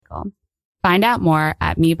recycle. Find out more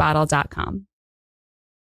at mebottle.com.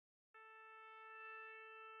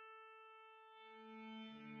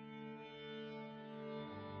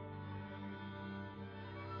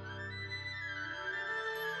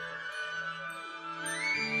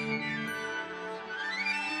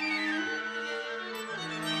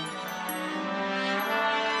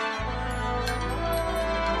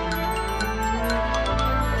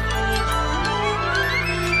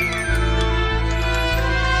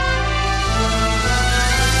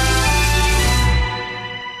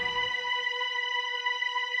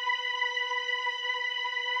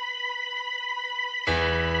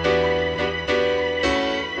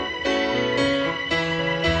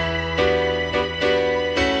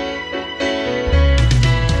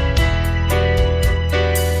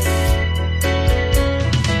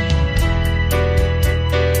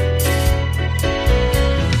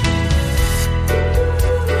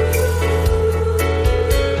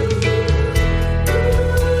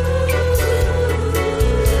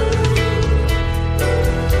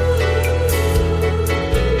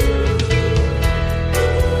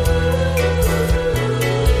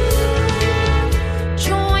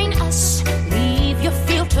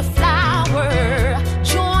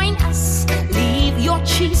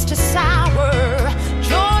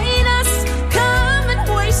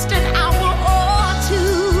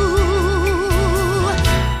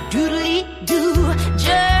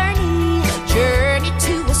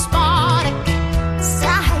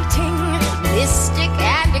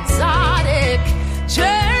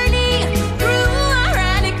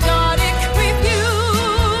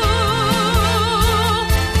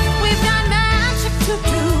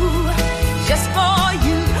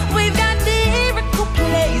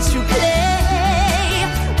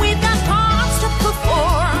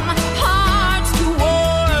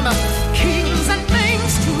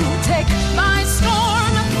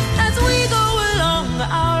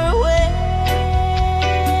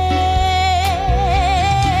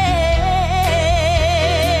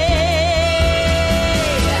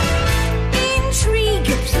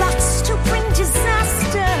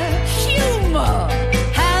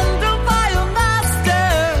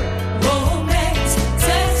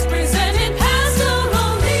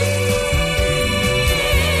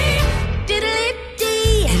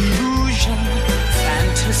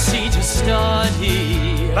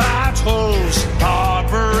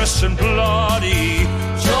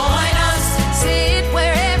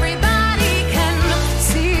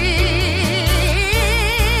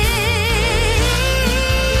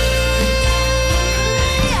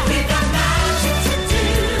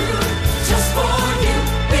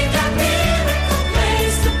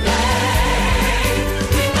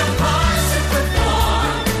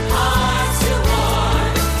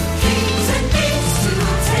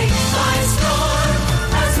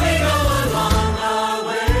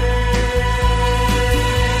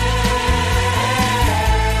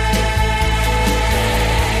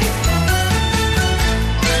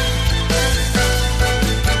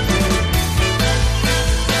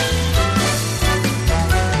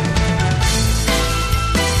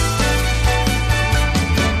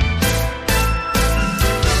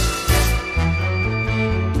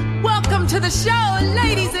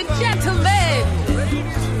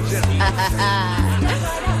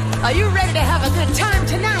 Are you ready to have a good time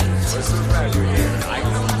tonight? This is pleasure here. I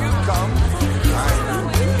knew you'd come.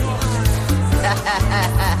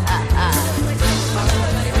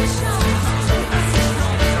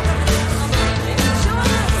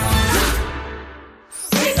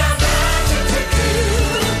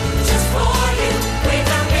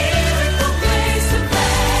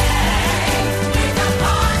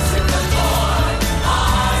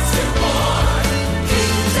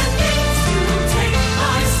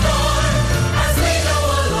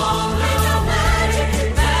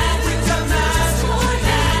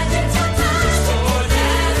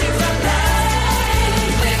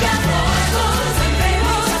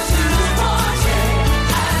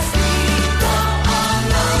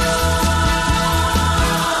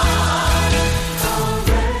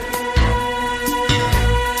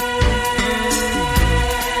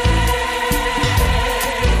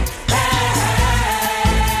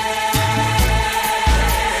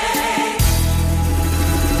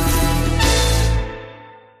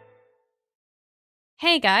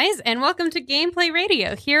 Hey guys, and welcome to Gameplay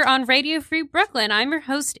Radio here on Radio Free Brooklyn. I'm your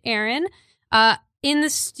host, Erin, in the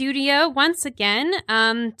studio once again,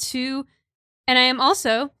 and I am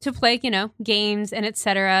also to play, games and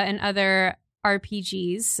etc. and other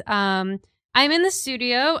RPGs. I'm in the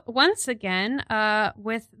studio once again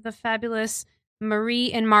with the fabulous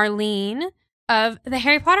Marie and Marlene of the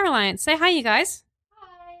Harry Potter Alliance. Say hi, you guys.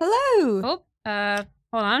 Hello. Oh,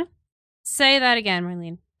 hold on. Say that again,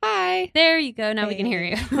 Marlene. Hi. There you go. Now we can hear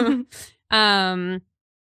you.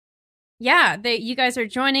 You guys are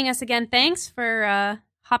joining us again. Thanks for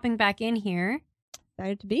hopping back in here.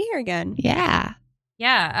 Excited to be here again. Yeah.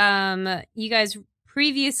 Yeah. You guys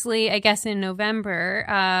previously, I guess in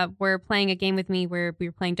November, were playing a game with me where we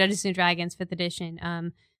were playing Dungeons and Dragons 5th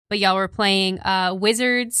edition. But y'all were playing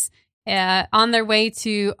wizards on their way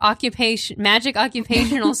to magic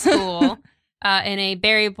occupational school in a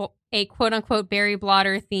quote unquote Barry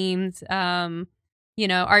Blotter themed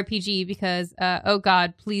RPG because oh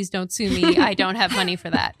God, please don't sue me. I don't have money for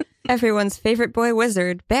that. Everyone's favorite boy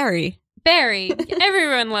wizard, Barry. Barry.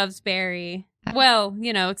 Everyone loves Barry. Well,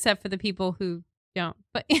 except for the people who don't.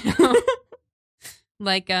 But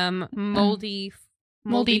like moldy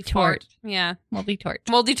Tort. Yeah. Moldy Tort.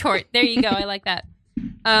 Moldy Tort. There you go. I like that.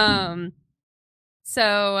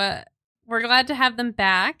 So we're glad to have them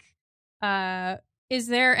back. Is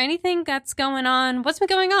there anything that's going on? What's been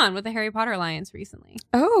going on with the Harry Potter Alliance recently?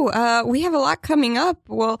 Oh, we have a lot coming up.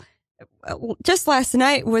 Well, just last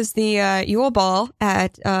night was the Yule Ball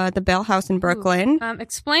at the Bell House in Brooklyn.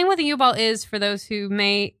 Explain what the Yule Ball is for those who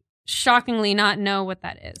may shockingly not know what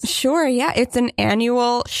that is. Sure, yeah. It's an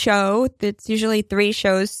annual show. It's usually 3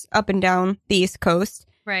 shows up and down the East Coast.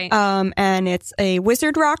 Right. And it's a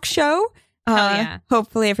Wizard Rock show. Hell yeah.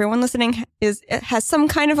 Hopefully everyone listening has some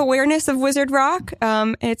kind of awareness of Wizard Rock.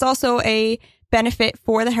 It's also a benefit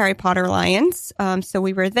for the Harry Potter Alliance. So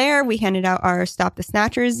we were there. We handed out our Stop the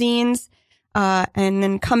Snatchers zines. And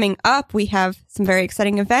then coming up, we have some very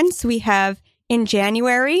exciting events. We have in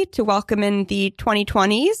January to welcome in the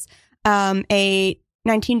 2020s, a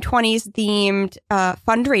 1920s themed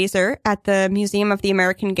fundraiser at the Museum of the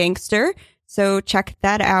American Gangster. So check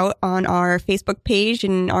that out on our Facebook page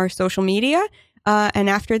and our social media. And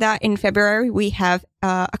after that, in February, we have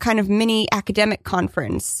a kind of mini academic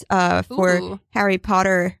conference for Harry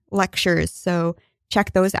Potter lectures. So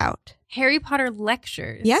check those out. Harry Potter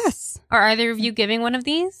lectures? Yes. Are either of you giving one of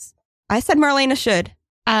these? I said Marlena should.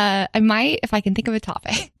 I might if I can think of a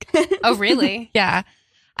topic. Oh, really? Yeah.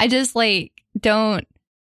 I just don't.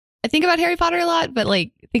 I think about Harry Potter a lot, but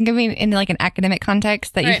think of me in an academic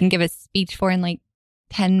context that you can give a speech for in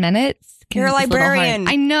 10 minutes. You're a librarian.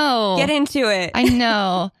 I know. Get into it. I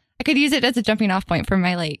know. I could use it as a jumping off point for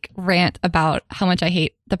my rant about how much I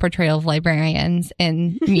hate the portrayal of librarians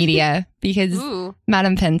in media because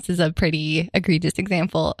Madam Pence is a pretty egregious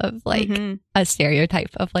example of a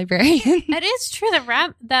stereotype of librarian. It is true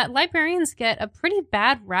that librarians get a pretty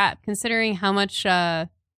bad rap considering how much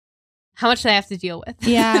they have to deal with.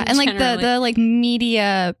 Yeah, and the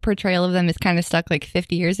media portrayal of them is kind of stuck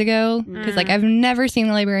 50 years ago because I've never seen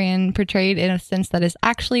the librarian portrayed in a sense that is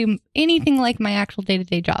actually anything like my actual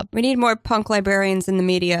day-to-day job. We need more punk librarians in the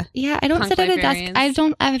media. Yeah, I don't sit at a desk.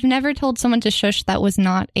 I've never told someone to shush that was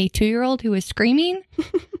not a 2-year-old who was screaming.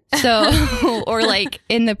 So, or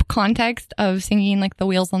in the context of singing the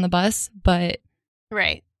wheels on the bus, but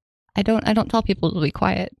right. I don't tell people to be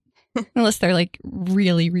quiet. Unless they're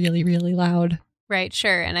really, really, really loud. Right,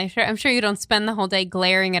 sure. And I'm sure you don't spend the whole day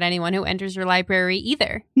glaring at anyone who enters your library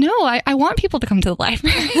either. No, I want people to come to the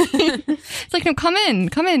library. It's no, come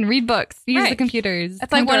in, read books, use the computers.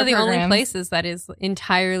 That's one of the only places that is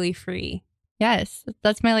entirely free. Yes,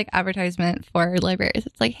 that's my advertisement for libraries.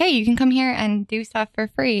 It's hey, you can come here and do stuff for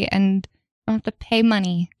free and don't have to pay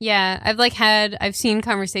money. Yeah, I've seen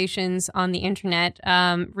conversations on the internet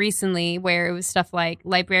recently where it was stuff like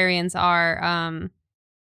librarians are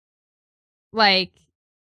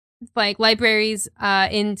libraries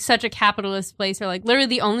in such a capitalist place are literally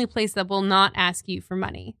the only place that will not ask you for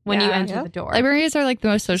money when you enter the door. Libraries are the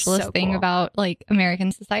most socialist thing about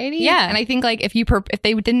American society. Yeah, and I think if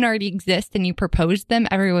they didn't already exist and you proposed them,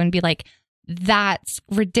 everyone would be that's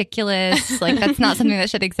ridiculous. That's not something that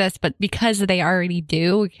should exist. But because they already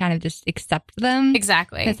do, we kind of just accept them.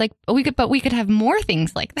 Exactly. And it's we could have more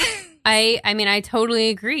things like that. I mean, I totally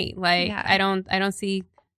agree. I don't see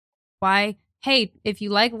why. Hey, if you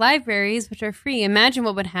like libraries, which are free, imagine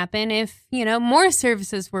what would happen if more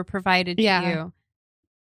services were provided to you. Yes.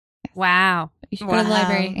 Wow. You should go to the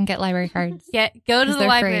library and get library cards. Go to the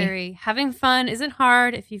library. Free. Having fun isn't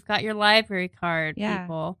hard if you've got your library card,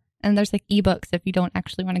 people. And there's ebooks if you don't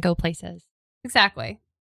actually want to go places. Exactly.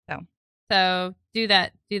 So do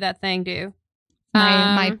that thing,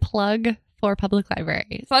 My plug for public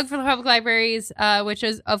libraries. Plug for the public libraries, which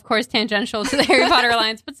is of course tangential to the Harry Potter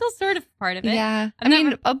Alliance, but still sort of part of it. Yeah. I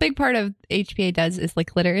mean, a big part of HPA does is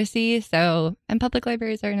literacy. So, and public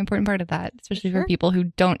libraries are an important part of that, especially for people who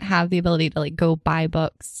don't have the ability to go buy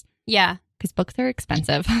books. Yeah. Because books are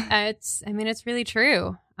expensive. It's really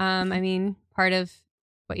true. I mean, part of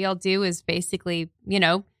what y'all do is basically,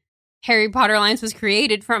 Harry Potter Alliance was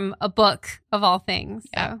created from a book of all things.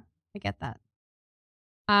 So I get that.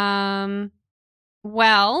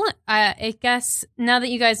 Well, I guess now that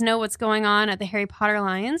you guys know what's going on at the Harry Potter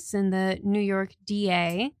Alliance and the New York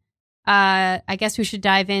DA, I guess we should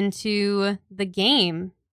dive into the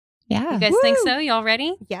game. Yeah. You guys think so? Y'all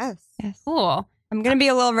ready? Yes. Cool. I'm going to be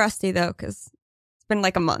a little rusty, though, because it's been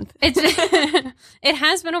like a month. It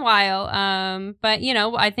has been a while, but,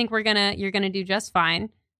 I think you're going to do just fine.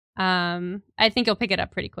 I think you'll pick it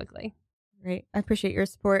up pretty quickly. Great. I appreciate your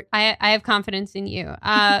support. I have confidence in you.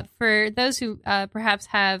 For those who perhaps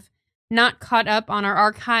have not caught up on our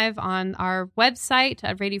archive on our website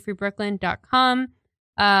at radiofreebrooklyn.com,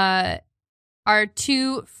 our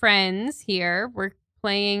two friends here were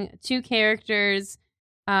playing two characters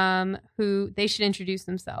who they should introduce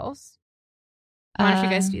themselves. Why don't you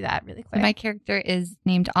guys do that really quick? So my character is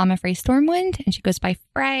named Amafrey Stormwind, and she goes by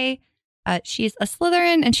Frey. She's a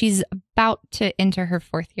Slytherin, and she's about to enter her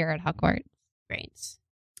 4th year at Hogwarts. Great.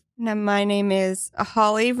 Now, my name is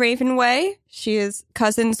Holly Ravenway. She is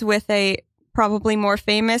cousins with a probably more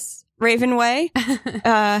famous Ravenway.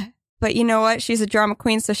 But you know what? She's a drama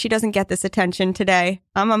queen, so she doesn't get this attention today.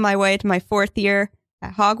 I'm on my way to my 4th year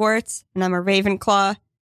at Hogwarts, and I'm a Ravenclaw,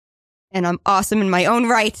 and I'm awesome in my own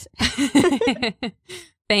right.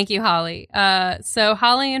 Thank you, Holly. So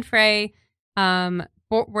Holly and Frey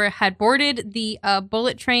had boarded the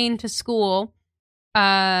bullet train to school,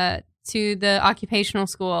 to the occupational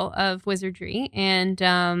school of wizardry,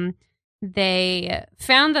 and they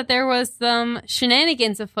found that there was some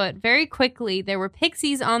shenanigans afoot very quickly. There were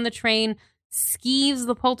pixies on the train. Skeeves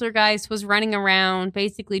the poltergeist was running around,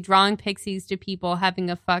 basically drawing pixies to people, having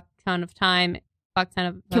a fuck ton of time.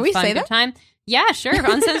 Can we say that? Time. Yeah, sure.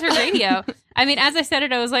 Uncensored radio. I mean, as I said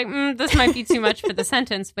it, I was like, this might be too much for the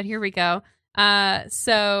sentence, but here we go.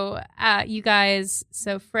 So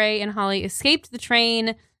Frey and Holly escaped the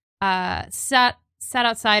train, sat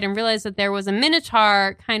outside and realized that there was a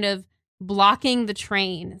minotaur kind of blocking the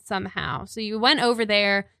train somehow. So you went over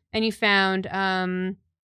there and you found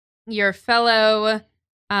your fellow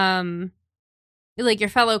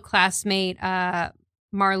classmate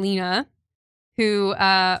Marlena, who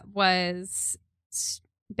was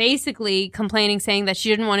basically complaining, saying that she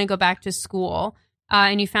didn't want to go back to school.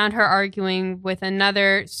 And you found her arguing with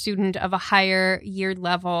another student of a higher year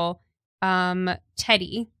level,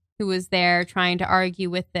 Teddy, who was there trying to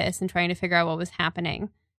argue with this and trying to figure out what was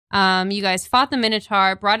happening. You guys fought the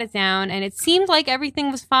Minotaur, brought it down, and it seemed like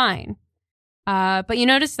everything was fine. But you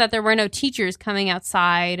noticed that there were no teachers coming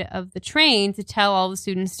outside of the train to tell all the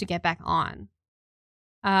students to get back on.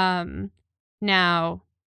 Now,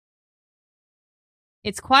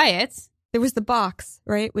 it's quiet. There was the box,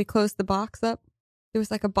 right? We closed the box up. There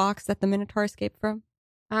was like a box that the Minotaur escaped from.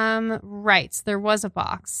 Right. There was a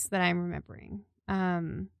box that I'm remembering. I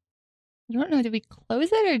don't know. Did we close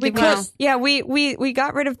it or did we? Yeah, we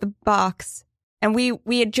got rid of the box, and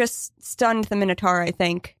we had just stunned the Minotaur. I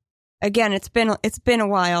think. Again, it's been a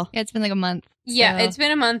while. Yeah, it's been like a month. Yeah, it's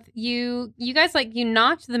been a month. You guys you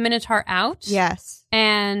knocked the Minotaur out. Yes,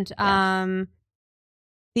 and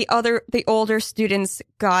the older students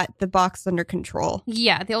got the box under control.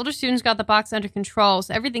 Yeah, the older students got the box under control,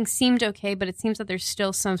 so everything seemed okay. But it seems that there's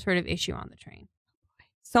still some sort of issue on the train.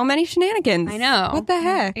 So many shenanigans. I know. What the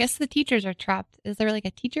heck? I guess the teachers are trapped. Is there like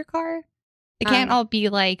a teacher car? It can't all be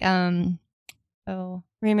like Remus.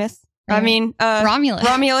 I mean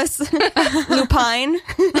Romulus. Lupine.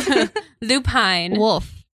 Lupine.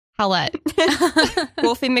 Wolf. Howlett.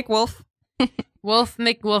 Wolfie McWolf. Wolf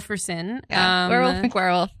McWolferson. Yeah. Werewolf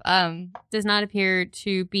McWerewolf. Does not appear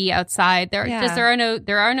to be outside. There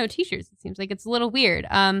are no teachers. It seems like it's a little weird.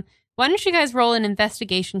 Why don't you guys roll an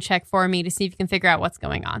investigation check for me to see if you can figure out what's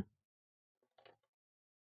going on?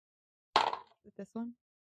 This one?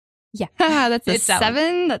 Yeah. That's a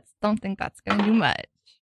 7. Don't think that's going to do much.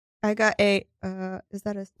 I got a, is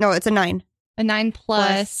that no, it's a 9. A 9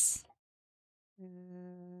 plus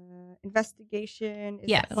investigation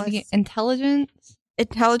is plus intelligence.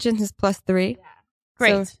 Intelligence is +3. Yeah.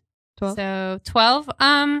 Great. So 12. So 12.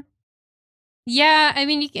 Yeah, I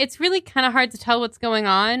mean, it's really kind of hard to tell what's going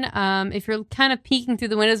on. If you're kind of peeking through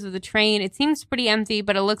the windows of the train, it seems pretty empty,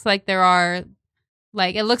 but it looks like there's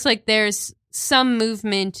some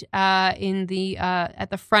movement in the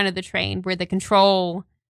at the front of the train where the control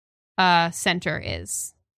center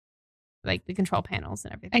is, like the control panels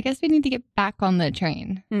and everything. I guess we need to get back on the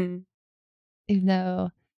train. Even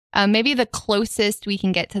though maybe the closest we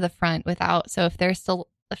can get to the front without. So if there's still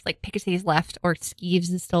like Pixies left or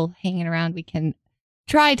Skeeves is still hanging around, we can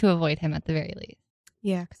try to avoid him at the very least.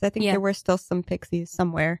 Yeah, because I think there were still some pixies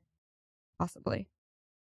somewhere, possibly.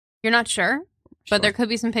 You're not sure, but there could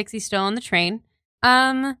be some pixies still on the train.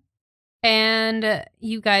 And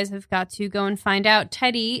you guys have got to go and find out.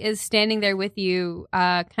 Teddy is standing there with you,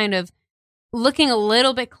 kind of looking a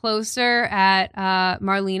little bit closer at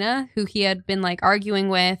Marlena, who he had been like arguing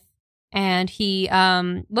with. And he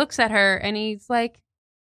looks at her and he's like,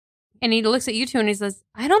 and he looks at you two and he says,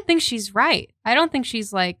 I don't think she's right. I don't think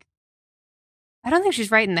she's right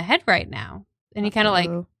in the head right now. And he kind of like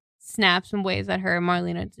snaps and waves at her. And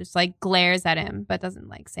Marlena just like glares at him, but doesn't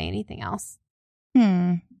like say anything else.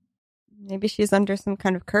 Maybe she's under some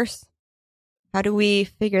kind of curse. How do we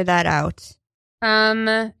figure that out?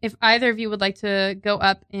 If either of you would like to go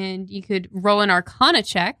up and you could roll an Arcana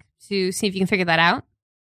check to see if you can figure that out.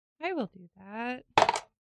 I will do that.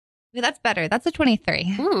 Okay, that's better. That's a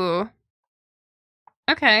 23. Ooh.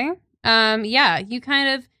 Okay. Yeah, you kind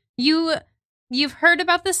of you've heard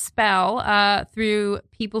about the spell through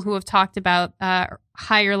people who have talked about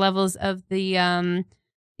higher levels of the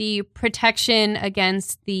protection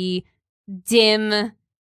against the dim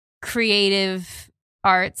creative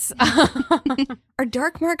arts. Are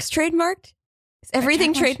dark marks trademarked? Is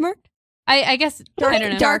everything trademarked? I guess I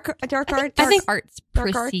don't know. Dark art. I think arts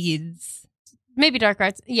dark precedes. Maybe dark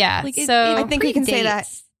arts. Yeah. Like so I think we can say that.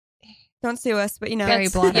 Don't sue us, but Harry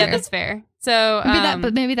Potter. Yeah, that's fair. So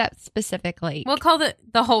maybe that specific like we'll call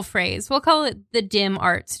the whole phrase. We'll call it the dim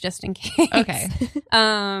arts just in case. Okay.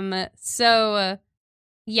 So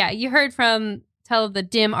yeah, you heard from Tell of the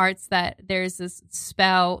dim arts that there's this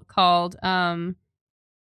spell called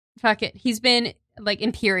he's been like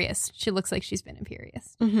imperious. She looks like she's been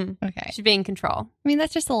imperious. Mm-hmm. Okay. She's being in control. I mean,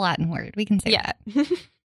 that's just a Latin word. We can say that.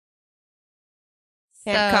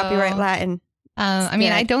 Can't copyright Latin. I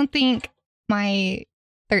mean, I don't think my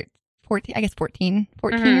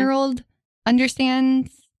 14-year-old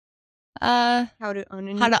understands how to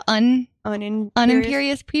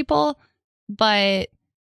unimperious people, but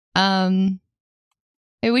maybe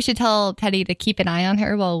we should tell Teddy to keep an eye on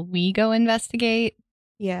her while we go investigate.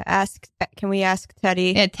 Yeah, can we ask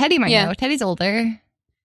Teddy? Yeah, Teddy might know. Teddy's older.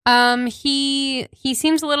 He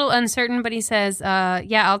seems a little uncertain, but he says,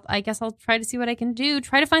 I guess I'll try to see what I can do.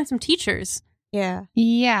 Try to find some teachers. Yeah.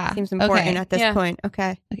 Yeah. Seems important at this point.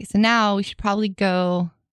 Okay. Okay, so now we should probably go.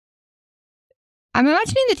 I'm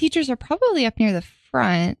imagining the teachers are probably up near the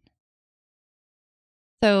front.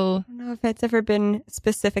 So I don't know if it's ever been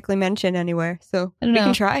specifically mentioned anywhere, so we know.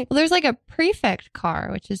 can try. Well, there's like a prefect car,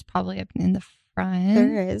 which is probably up in the front.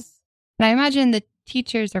 There is. And I imagine the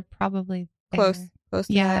teachers are probably there. Close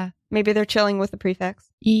to that. Maybe they're chilling with the prefects.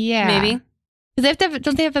 Yeah. Maybe. Because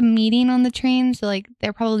don't they have a meeting on the train? So like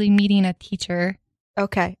they're probably meeting a teacher.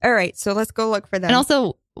 Okay. All right. So let's go look for them. And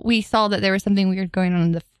also we saw that there was something weird going on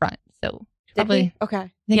in the front. So probably. Okay.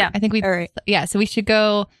 I think we. All right. Yeah. So we should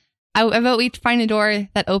go. I vote we find a door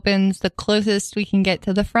that opens the closest we can get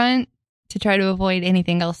to the front to try to avoid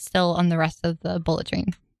anything else still on the rest of the bullet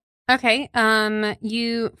train. Okay.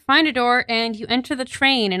 You find a door and you enter the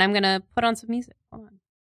train, and I'm gonna put on some music. Hold on.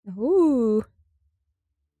 Ooh.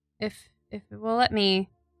 If it will let me.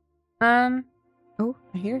 Oh,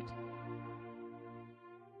 I hear it.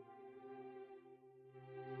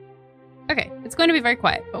 Okay, it's going to be very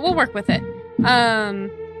quiet, but we'll work with it.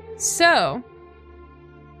 So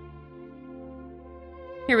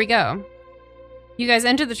here we go. You guys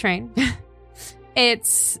enter the train.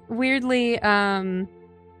 It's weirdly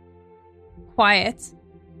quiet,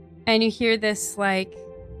 and you hear this like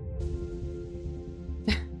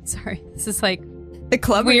sorry, this is like the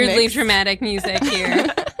club weirdly mix. dramatic music here.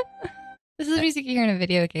 This is music you hear in a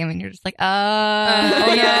video game, and you're just like,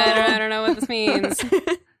 yeah, I don't know what this means.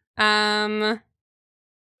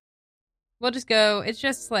 We'll just go. It's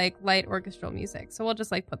just like light orchestral music, so we'll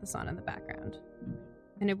just like put this on in the background,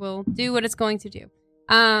 and it will do what it's going to do.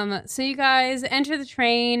 So you guys enter the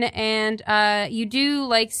train, and you do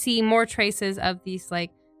like see more traces of these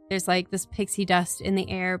like there's like this pixie dust in the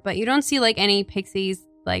air, but you don't see like any pixies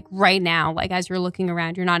like right now. Like as you're looking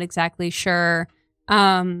around, you're not exactly sure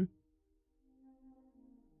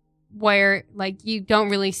where like you don't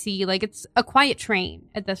really see like it's a quiet train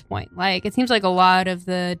at this point. Like it seems like a lot of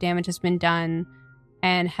the damage has been done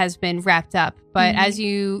and has been wrapped up, but as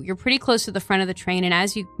you're pretty close to the front of the train, and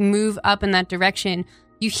as you move up in that direction,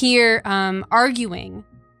 you hear arguing,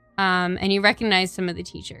 and you recognize some of the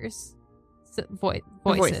teachers'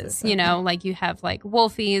 voices. You know, like you have like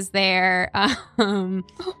Wolfie is there. Oh,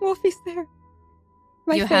 Wolfie's there.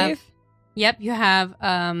 My you fave. You have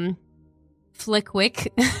Flickwick.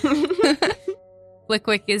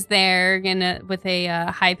 Flickwick is there with a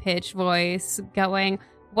high-pitched voice going,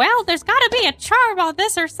 well, there's got to be a charm on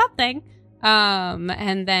this or something.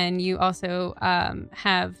 And then you also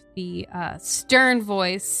have the stern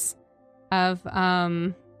voice of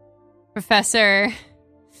Professor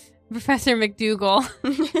McDougal.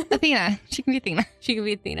 Athena. She can be Athena. She can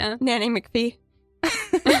be Athena. Nanny McPhee.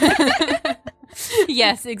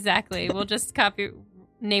 Yes, exactly. We'll just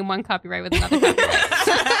name one copyright with another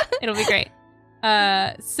copyright. It'll be great.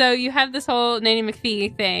 So you have this whole Nanny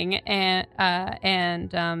McPhee thing,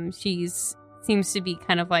 and she's seems to be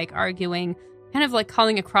kind of like arguing, kind of like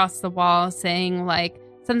calling across the wall, saying like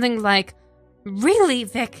something like, "Really,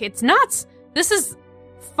 Vic, it's nuts. This is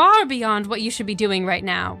far beyond what you should be doing right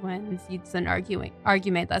now." When it's an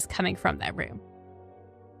argument that's coming from that room.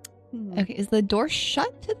 Okay, is the door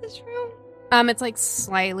shut to this room? It's like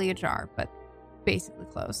slightly ajar, but basically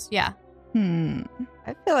closed. Yeah. I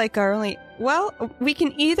feel like we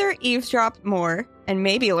can either eavesdrop more and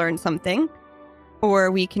maybe learn something,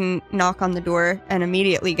 or we can knock on the door and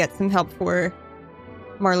immediately get some help for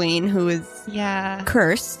Marlene, who is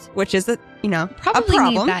cursed, which is probably a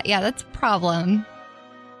problem. Need that. Yeah, that's a problem.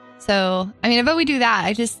 So, I mean, I bet we do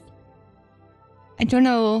that. I don't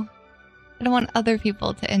know. I don't want other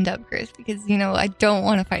people to end up cursed because, I don't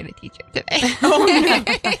want to fight a teacher today. Oh, no.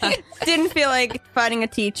 Didn't feel like fighting a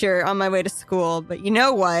teacher on my way to school, but you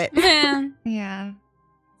know what? Yeah.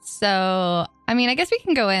 So, I mean, I guess we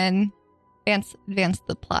can go in, advance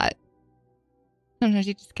the plot. Sometimes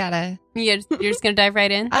you just gotta... You're just gonna dive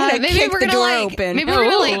right in? Maybe we're gonna open. Maybe we're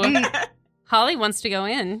gonna Holly wants to go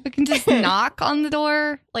in. We can just knock on the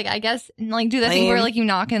door. Like, I guess, and like do that thing where like you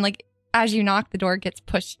knock and like as you knock, the door gets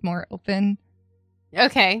pushed more open.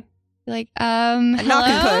 Okay. Like, knock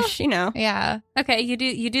and push, Yeah. Okay, you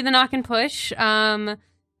do the knock and push,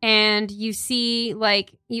 and you see,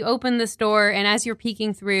 like, you open this door, and as you're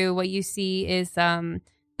peeking through, what you see is that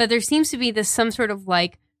there seems to be some sort of,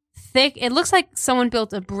 like, thick, it looks like someone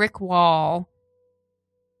built a brick wall,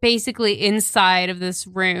 basically inside of this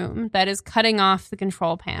room that is cutting off the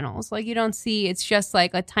control panels. Like, you don't see, it's just,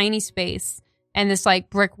 like, a tiny space and this, like,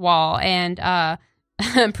 brick wall, and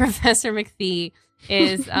Professor McPhee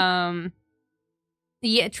is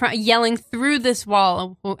yelling through this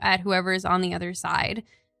wall at whoever is on the other side.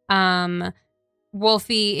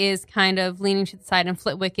 Wolfie is kind of leaning to the side, and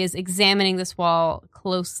Flitwick is examining this wall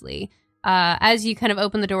closely. As you kind of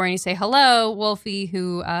open the door and you say hello, Wolfie,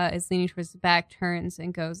 who is leaning towards the back, turns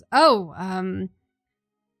and goes, "Oh,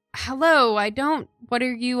 hello, what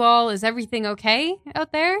are you all, is everything okay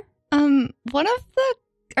out there?" One of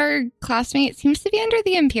our classmates seems to be under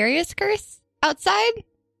the Imperius curse outside.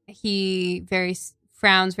 He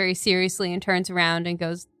frowns very seriously and turns around and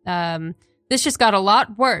goes, "This just got a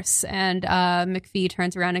lot worse." And McPhee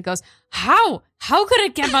turns around and goes, How could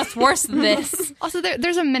it get much worse than this?" Also,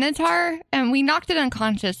 there's a Minotaur, and we knocked it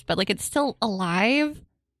unconscious, but like it's still alive.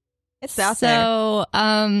 It's out there. So,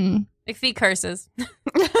 McPhee curses.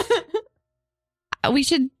 We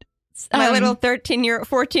should. My little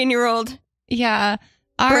 14-year-old. Yeah.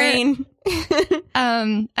 Brain.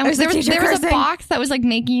 And there was a box that was like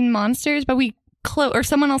making monsters, but we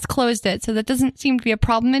someone else closed it, so that doesn't seem to be a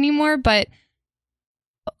problem anymore. But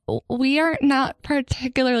we are not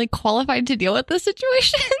particularly qualified to deal with this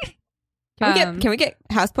situation. Can we get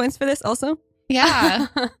house points for this also? Yeah.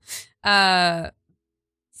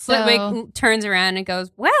 Flitwick turns around and goes,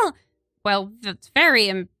 Well, that's very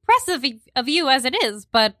impressive of you as it is,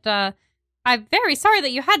 but I'm very sorry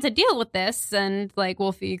that you had to deal with this. And like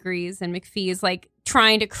Wolfie agrees, and McPhee is like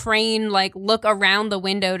trying to crane, like look around the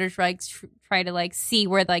window to try to like see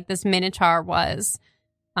where like this Minotaur was.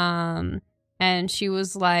 And she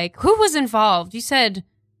was like, "Who was involved? You said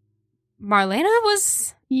Marlena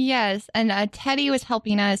was?" Yes, and Teddy was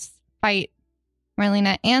helping us fight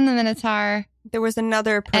Marlena and the Minotaur. There was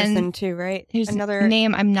another person too, right? Whose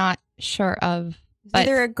name I'm not sure of. But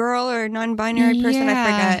either a girl or a non-binary person, I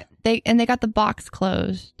forget. They got the box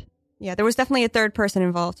closed. Yeah, there was definitely a third person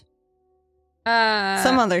involved.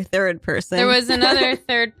 Some other third person. There was another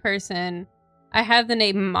third person. I have the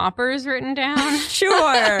name Moppers written down.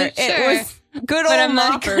 Sure. It was good old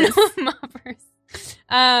Moppers.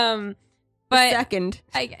 But second.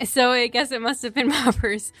 So I guess it must have been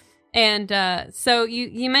Moppers. And so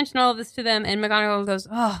you mention all of this to them, and McGonagall goes,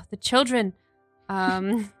 "Oh, the children.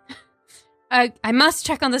 I must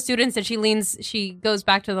check on the students." And she goes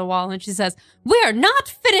back to the wall and she says, "We are not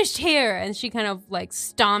finished here." And she kind of like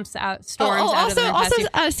storms out of the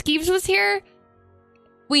Skeeves was here.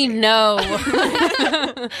 We know.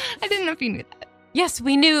 I didn't know if you knew that. Yes,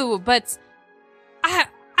 we knew, but I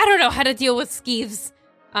don't know how to deal with Skeeves.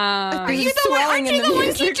 Aren't you the one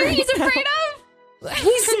teacher he's afraid of?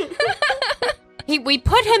 We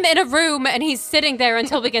put him in a room, and he's sitting there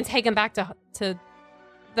until we can take him back to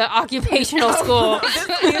the occupational school. This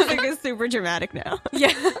music is super dramatic now.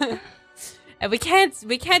 Yeah, and we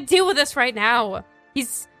can't deal with this right now.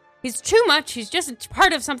 He's too much. He's just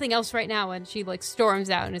part of something else right now. And she like storms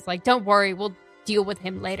out and is like, "Don't worry, we'll deal with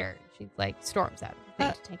him later." She like storms out.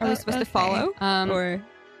 Are we supposed to follow? Or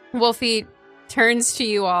Wolfie turns to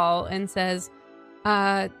you all and says,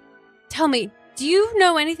 "Tell me, do you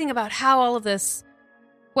know anything about how all of this?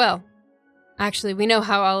 Well, actually, we know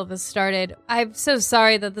how all of this started. I'm so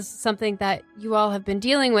sorry that this is something that you all have been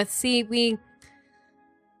dealing with. See,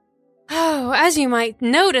 as you might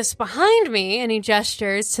notice behind me," and he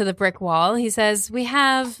gestures to the brick wall, he says, "we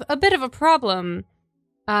have a bit of a problem.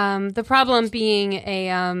 The problem being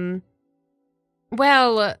a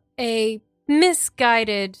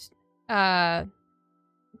misguided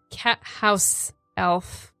house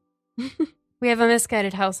elf. We have a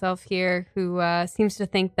misguided house elf here who seems to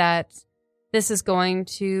think that this is going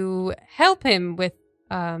to help him with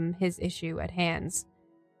his issue at hands."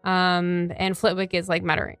 And Flitwick is like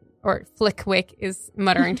muttering, or Flickwick is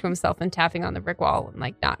muttering to himself and tapping on the brick wall and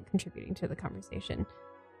like not contributing to the conversation.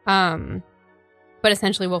 But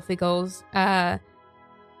essentially Wolfie goes,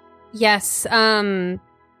 yes,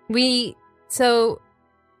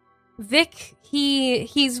 Vic,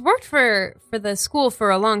 he's worked for the school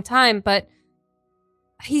for a long time, but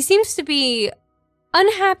he seems to be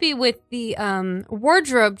unhappy with the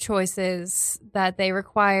wardrobe choices that they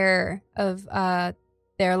require of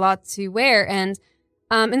their lot to wear, and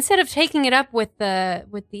instead of taking it up with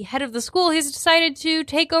the head of the school, he's decided to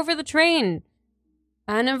take over the train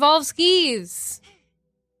and involve skis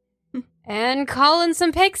and call in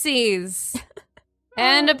some pixies.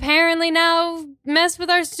 And apparently now mess with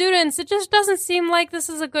our students. It just doesn't seem like this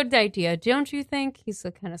is a good idea, don't you think? He's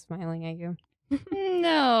kind of smiling at you.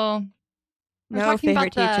 No. no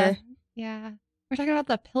favorite teacher. Yeah. We're talking about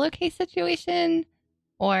the pillowcase situation,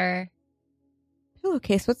 or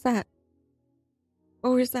Pillowcase, what's that?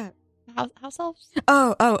 What was that? house elves?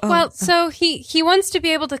 Oh. Well, so he wants to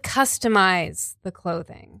be able to customize the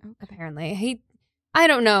clothing, apparently. I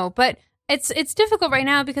don't know, but it's difficult right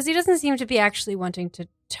now because he doesn't seem to be actually wanting to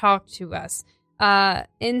talk to us.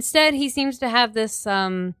 Instead, he seems to have this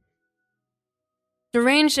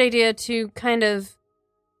deranged idea to kind of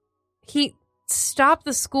stop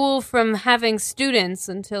the school from having students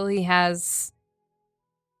until he has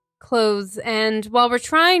clothes. And while we're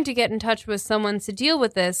trying to get in touch with someone to deal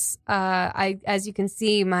with this, as you can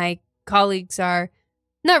see, my colleagues are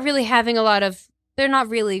not really having they're not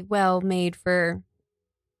really well made for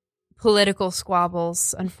political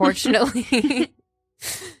squabbles, unfortunately.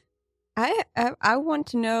 I want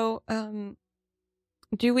to know,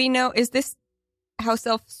 do we know, is this house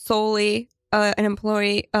elf solely an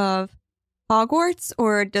employee of Hogwarts,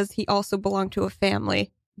 or does he also belong to a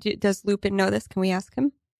family? Does Lupin know this? Can we ask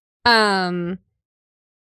him? I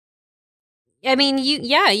mean,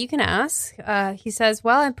 you can ask. He says,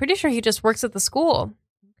 well, I'm pretty sure he just works at the school.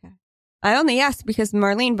 Okay. I only asked because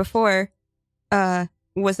Marlene before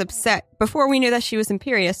was upset. Before we knew that she was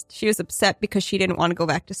Imperious, she was upset because she didn't want to go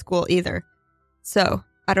back to school either. So,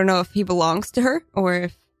 I don't know if he belongs to her or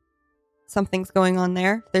if something's going on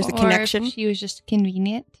there. There's a connection. If she was just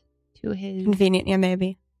convenient to his... Convenient, yeah,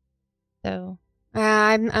 maybe. So...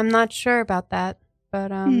 I'm not sure about that,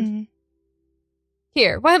 but,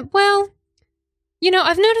 Here, well, you know,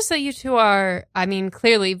 I've noticed that you two are,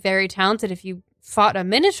 clearly very talented if you fought a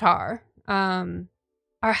Minotaur. How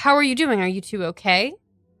are you doing? Are you two okay?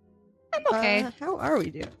 I'm okay. How are we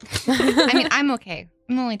doing? I'm okay.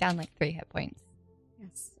 I'm only down like 3 hit points.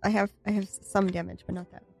 Yes, I have some damage, but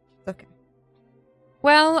not that much. It's okay.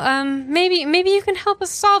 Well, maybe you can help us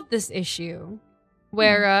solve this issue,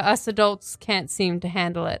 where us adults can't seem to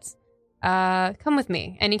handle it. Come with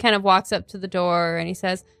me. And he kind of walks up to the door and he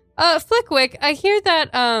says, Flickwick, I hear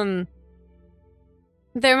that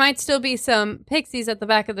there might still be some pixies at the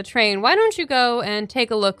back of the train. Why don't you go and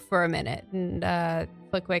take a look for a minute? And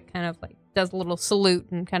Flickwick kind of like does a little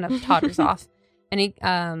salute and kind of totters off. And he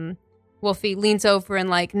Wolfie leans over and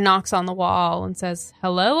like knocks on the wall and says,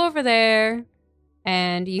 hello over there.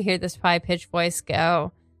 And you hear this high-pitched voice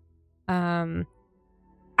go, I'm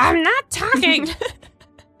not talking.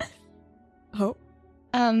 Oh.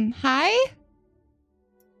 Hi?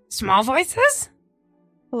 Small voices?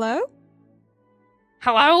 Hello?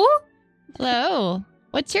 Hello? Hello.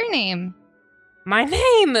 What's your name? My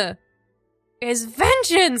name is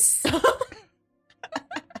Vengeance.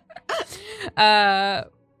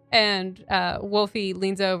 And Wolfie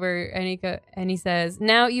leans over and he says,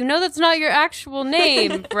 "Now you know that's not your actual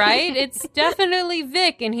name, right? It's definitely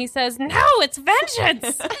Vic." And he says, "No, it's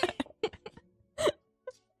Vengeance."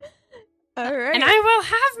 All right. And I will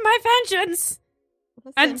have my vengeance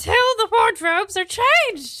until the wardrobes are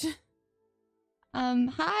changed.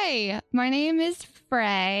 Hi, my name is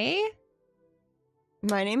Frey.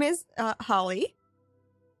 My name is Holly.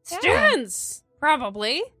 Students,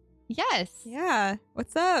 probably. Yes. Yeah.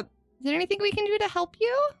 What's up? Is there anything we can do to help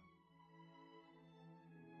you?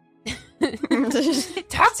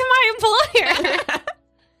 Talk to my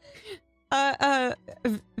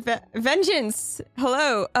employer. Vengeance.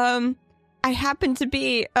 Hello. I happen to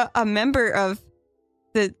be a member of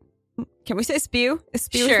the. Can we say SPEW? A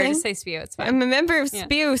SPEW Sure, thing? just say SPEW. It's fine. I'm a member of Yeah.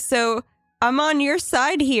 SPEW, so I'm on your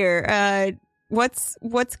side here.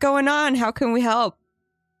 What's going on? How can we help?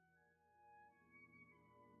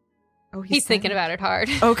 Oh, He's thinking about it hard.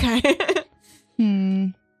 Okay.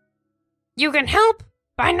 You can help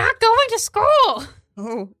by not going to school.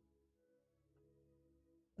 Oh.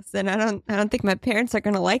 Listen, I don't think my parents are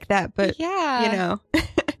gonna like that, but yeah, you know.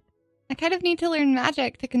 I kind of need to learn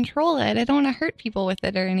magic to control it. I don't want to hurt people with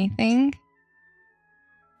it or anything.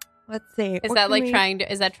 Let's see. Is What that can like we- trying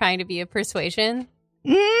to be a persuasion?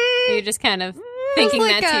 Mm, You're just kind of thinking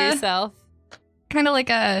like that to a- yourself. kind of like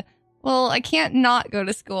well, I can't not go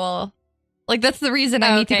to school. Like, that's the reason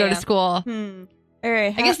I need to Okay, go yeah. to school. All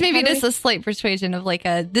right. I guess maybe it is a slight persuasion of like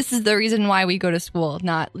this is the reason why we go to school.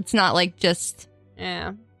 It's not like just.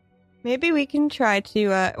 Yeah. Maybe we can try to.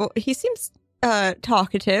 Well, he seems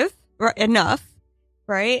talkative enough,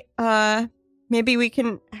 right? Maybe we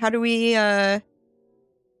can. How do we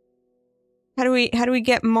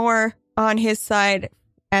get more on his side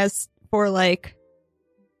as for like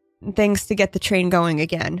things to get the train going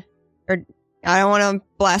again? Or I don't want to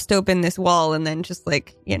blast open this wall and then just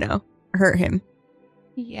like hurt him.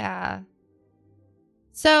 Yeah.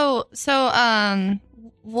 So,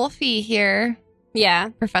 Wolfie here, Yeah.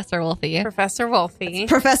 Professor Wolfie, Professor Wolfie.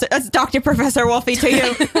 That's Dr. Professor Wolfie to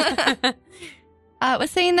you.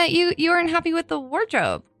 was saying that you weren't happy with the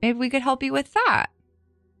wardrobe. Maybe we could help you with that.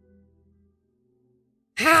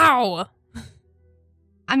 How?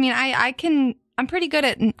 I mean, I'm pretty good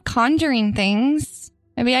at conjuring things.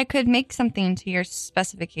 Maybe I could make something to your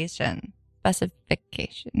specification.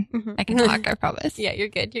 Mhm. I can talk, I promise. Yeah, you're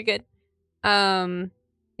good. You're good.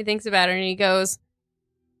 He thinks about it and he goes,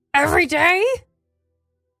 "Every day?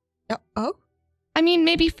 Oh. I mean,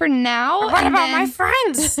 maybe for now. What and about then- my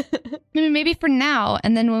friends?" Maybe for now,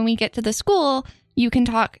 and then when we get to the school, you can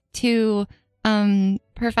talk to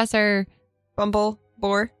Professor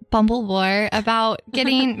Bumblebore about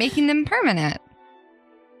making them permanent.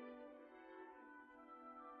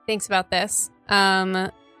 Thinks about this.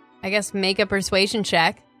 I guess make a persuasion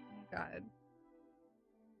check. God.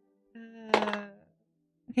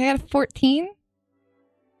 Okay, I got a 14.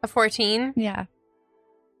 A 14. Yeah.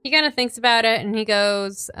 He kind of thinks about it and he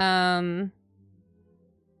goes, I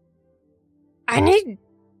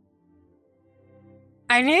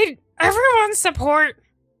need everyone's support.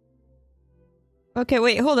 Okay,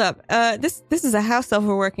 wait, hold up. This is a house elf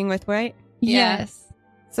we're working with, right? Yeah. Yes.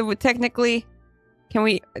 So technically, can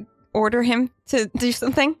we order him to do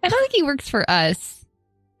something? I don't think he works for us.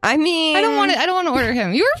 I mean, I don't want to order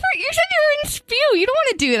him. You said you were in SPEW. You don't want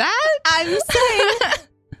to do that. I'm saying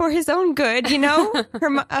for his own good,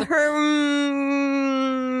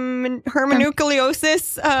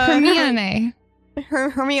 hermonucleosis. Hermione.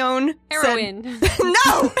 Hermione Heroin.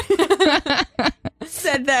 no,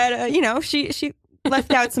 said that she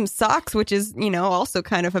left out some socks, which is also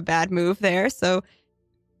kind of a bad move there. So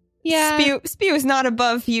Yeah. Spew is not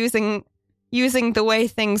above using the way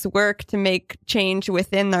things work to make change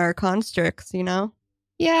within our constructs.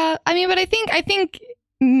 Yeah. I mean, but I think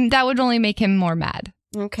that would only make him more mad.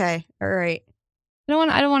 Okay, all right. I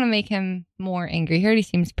don't want to make him more angry. He already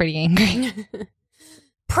seems pretty angry.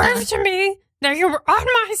 Prove to me that you were on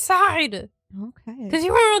my side. Okay. Because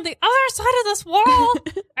you were on the other side of this wall.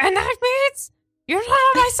 And that means you're not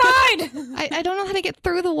on my side. I don't know how to get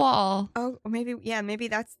through the wall. Oh, maybe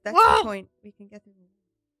that's Whoa. the point. We can get through.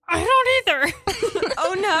 I don't either.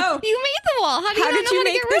 Oh no! You made the wall. How do you How not did know you how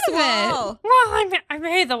to make get this rid of it? wall? Well, I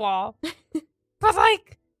made the wall. But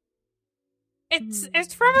like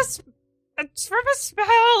it's from a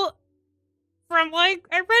spell from like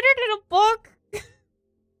I read it in a book.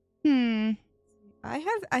 I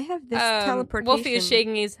have this teleportation. Wolfie is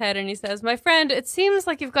shaking his head and he says, "My friend, it seems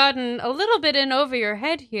like you've gotten a little bit in over your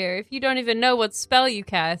head here. If you don't even know what spell you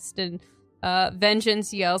cast." And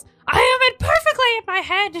Vengeance yells, "I have it perfectly in my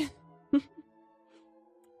head."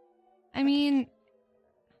 I mean,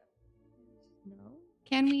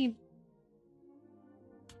 can we?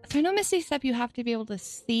 So I know Misty Step, you have to be able to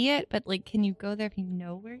see it, but like, can you go there if you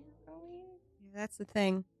know where you're going? Yeah, that's the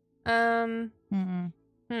thing. Have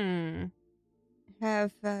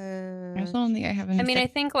I also don't think I have any. I mean, I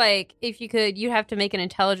think like if you could, you'd have to make an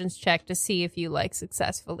intelligence check to see if you like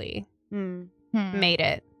successfully made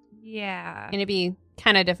it. Yeah. And it'd be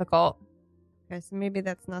kind of difficult. Okay, so maybe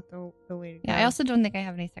that's not the way to go. Yeah, I also don't think I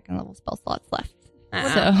have any second level spell slots left. Uh-uh.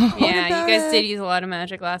 So Yeah, you guys did use a lot of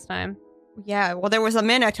magic last time. Yeah, well, there was a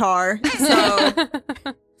Minotaur, so...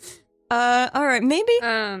 all right, maybe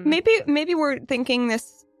we're thinking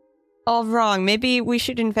this all wrong. Maybe we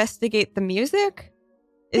should investigate the music?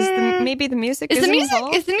 Maybe the music Is the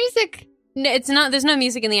involved? music? No, it's not. There's no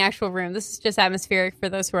music in the actual room. This is just atmospheric for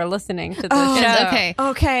those who are listening to the Oh, show. Okay.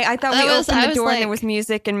 Okay, I thought I we was opened the door like- and there was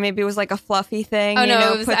music and maybe it was like a fluffy thing. Oh you no,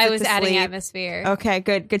 know, it was, puts I it was to adding sleep. atmosphere. Okay,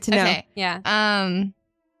 good to know. Okay. Yeah. I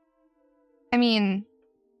mean,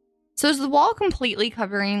 so is the wall completely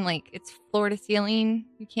covering, like, it's floor to ceiling?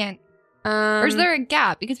 You can't... or is there a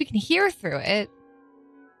gap? Because we can hear through it.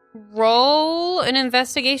 Roll an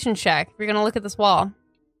investigation check. We're gonna look at this wall.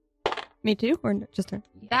 Me too, or just her?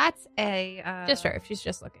 That's a... Just her, if she's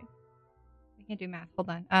just looking. I can't do math. Hold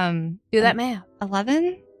on. Do that math.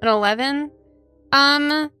 11? An 11.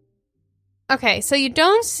 Okay, so you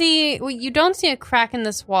don't see a crack in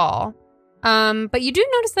this wall. But you do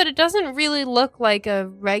notice that it doesn't really look like a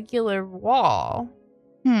regular wall.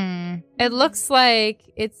 It looks like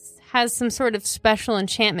it has some sort of special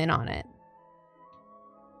enchantment on it.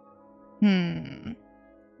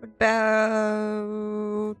 What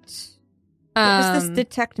about... what does this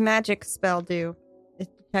detect magic spell do? It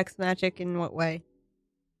detects magic in what way?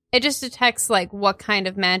 It just detects like what kind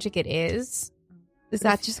of magic it is. Is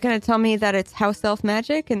that just going to tell me that it's house elf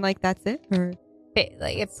magic and like that's it? Or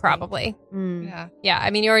Like it probably. Yeah. Yeah,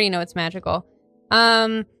 I mean you already know it's magical.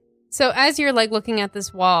 So as you're like looking at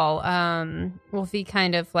this wall, Wolfie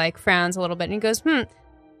kind of like frowns a little bit and he goes,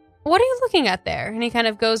 what are you looking at there? And he kind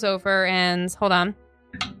of goes over and hold on.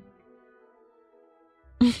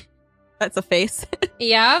 that's a face.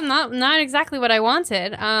 Yeah, not exactly what I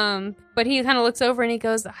wanted. But he kind of looks over and he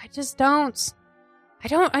goes, I don't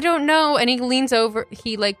know. And he leans over,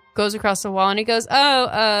 he like goes across the wall and he goes,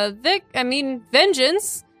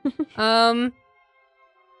 vengeance.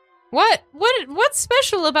 What's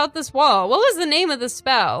special about this wall? What was the name of the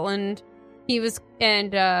spell? And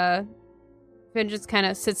Vengeance kind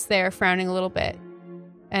of sits there frowning a little bit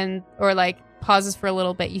or like pauses for a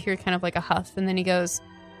little bit. You hear kind of like a huff and then he goes,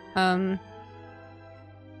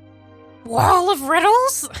 Wall of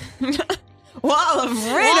riddles? Wall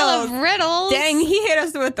of riddles. Dang, he hit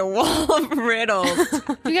us with the wall of riddles.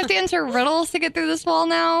 Do we have to answer riddles to get through this wall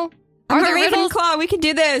now? Are there Ravenclaw? We can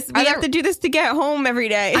do this. We have to do this to get home every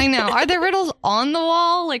day. I know. Are there riddles on the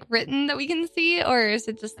wall, like written that we can see, or is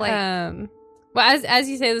it just like? Well, as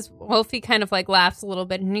you say this, Wolfie kind of like laughs a little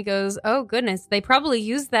bit, and he goes, "Oh goodness, they probably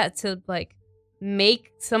use that to like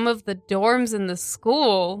make some of the dorms in the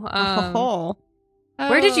school."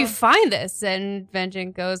 Where did you find this? And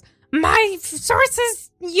Vengeance goes, "My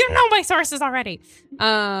sources. You know my sources already."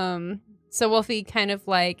 So Wolfie kind of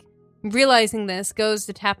like realizing this goes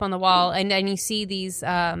to tap on the wall, and then you see these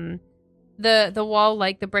the wall,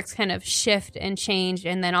 like the bricks kind of shift and change,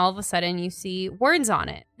 and then all of a sudden you see words on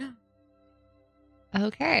it.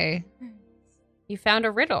 Okay. You found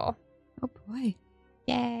a riddle. Oh boy.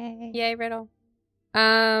 Yay. Yay, riddle.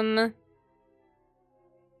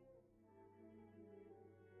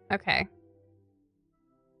 Okay.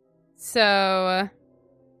 So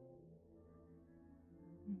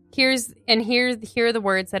here are the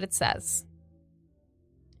words that it says.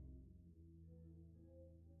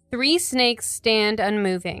 3 snakes stand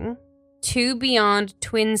unmoving, 2 beyond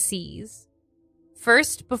twin seas.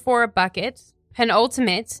 First before a bucket,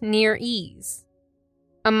 penultimate near ease.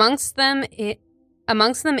 Amongst them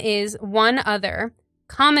is one other,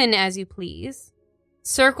 common as you please.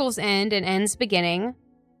 Circle's end and end's beginning,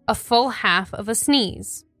 a full half of a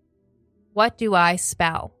sneeze. What do I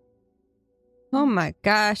spell? Oh my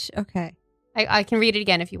gosh. Okay. I can read it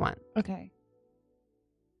again if you want. Okay.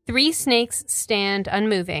 3 snakes stand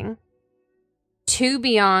unmoving, 2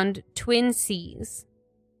 beyond twin seas.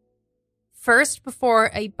 First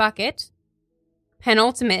before a bucket,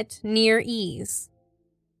 penultimate near ease.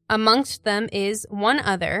 Amongst them is one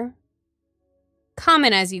other,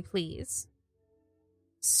 common as you please.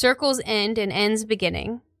 Circle's end and end's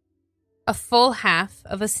beginning, a full half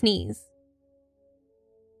of a sneeze.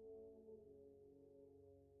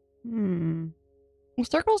 Well,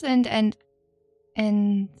 circles end and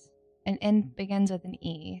end begins with an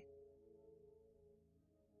E.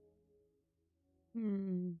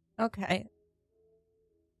 Okay.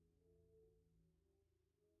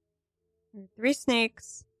 3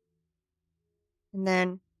 snakes. And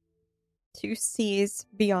then 2 seas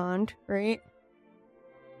beyond, right?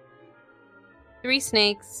 3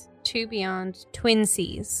 snakes, 2 beyond, twin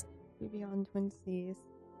seas. 2 beyond twin seas.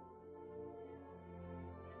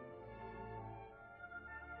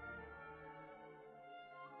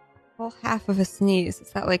 Well, half of a sneeze.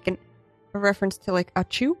 Is that like a reference to like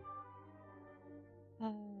achoo?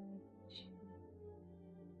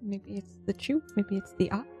 Maybe it's the chew. Maybe it's the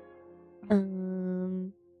ah.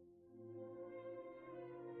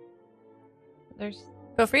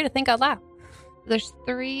 Feel free to think out loud. There's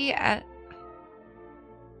 3 at...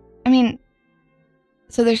 I mean,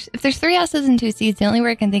 so if there's 3 S's and 2 C's, the only word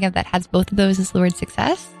I can think of that has both of those is the word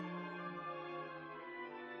success.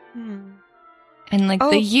 And like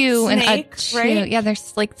the U snake, and achoo. right? Yeah,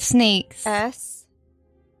 there's like snakes. S.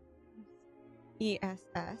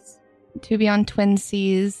 E-S-S. 2 beyond twin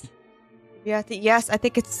C's. Yeah, yes, I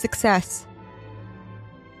think it's success.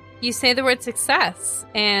 You say the word success,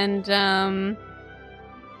 and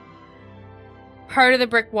part of the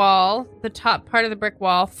brick wall, the top part of the brick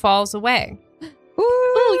wall, falls away.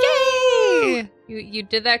 Ooh, yay! You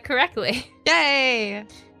did that correctly. Yay!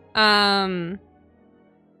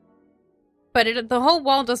 But the whole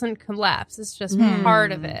wall doesn't collapse. It's just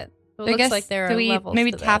part of it. So it looks like there are levels.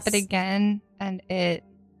 Maybe to tap this. it again, and it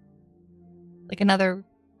like another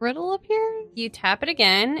riddle appears. You tap it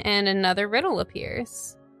again, and another riddle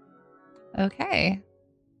appears. Okay.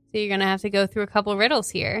 So you're gonna have to go through a couple riddles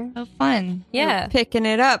here. Oh, fun! Yeah, You're picking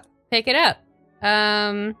it up. pick it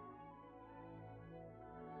up.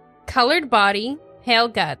 Colored body, pale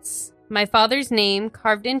guts. My father's name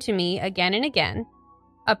carved into me again and again.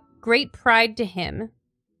 A great pride to him.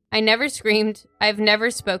 I never screamed. I've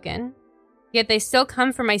never spoken. Yet they still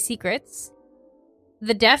come for my secrets.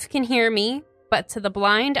 The deaf can hear me, but to the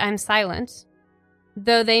blind I'm silent.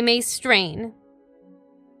 Though they may strain.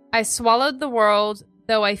 I swallowed the world,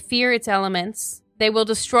 though I fear its elements. They will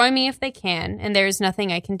destroy me if they can, and there is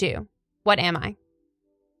nothing I can do. What am I?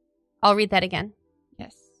 I'll read that again.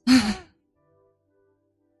 Yes.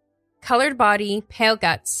 Colored body, pale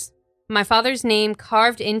guts. My father's name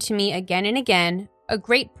carved into me again and again, a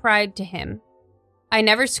great pride to him. I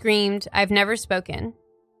never screamed, I've never spoken,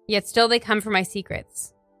 yet still they come for my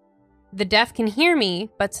secrets. The deaf can hear me,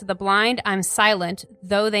 but to the blind I'm silent,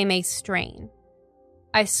 though they may strain.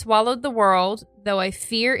 I swallowed the world, though I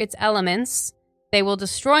fear its elements. They will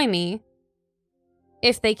destroy me,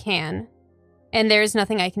 if they can, and there is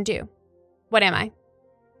nothing I can do. What am I?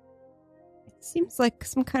 It seems like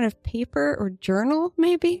some kind of paper or journal,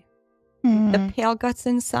 maybe. The pale guts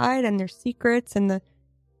inside and their secrets, and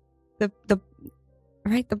the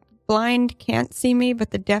blind can't see me,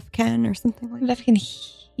 but the deaf can, or something like The that. deaf can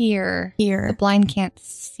hear. Hear. The blind can't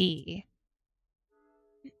see.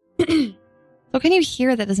 So can you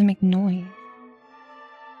hear that doesn't make noise?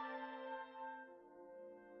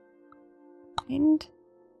 Blind.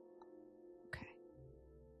 Okay.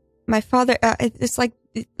 My father. It's like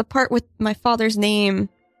the part with my father's name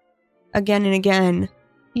again and again.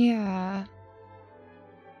 Yeah.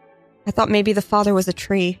 I thought maybe the father was a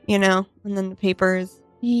tree, and then the paper is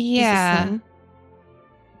the Yeah. sun.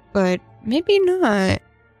 But maybe not.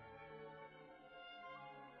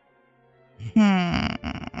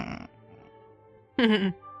 For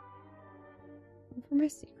my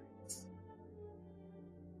secrets.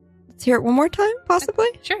 Let's hear it one more time, possibly.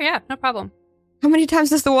 Sure, yeah, no problem. How many times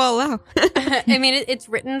does the wall allow? I mean, it's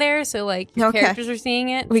written there, so like your Okay. characters are seeing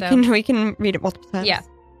it. we so. can read it multiple times. Yeah.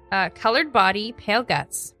 Colored body, pale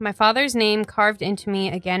guts. My father's name carved into me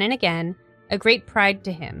again and again, a great pride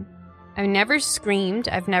to him. I've never screamed,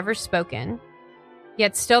 I've never spoken,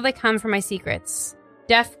 yet still they come for my secrets.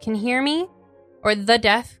 Deaf can hear me, or the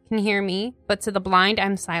deaf can hear me, but to the blind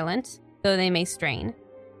I'm silent, though they may strain.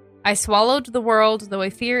 I swallowed the world, though I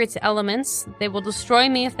fear its elements. They will destroy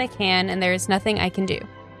me if they can, and there is nothing I can do.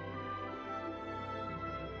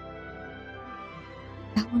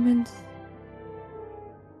 Elements.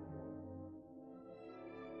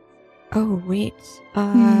 Oh, wait.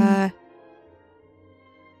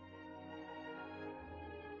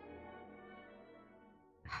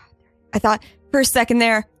 I thought for a second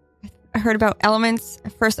there, I heard about elements.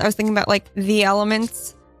 At first, I was thinking about like the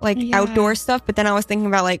elements, like outdoor stuff, but then I was thinking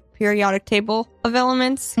about like periodic table of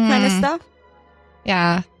elements kind of stuff.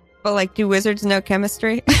 Yeah. But like, do wizards know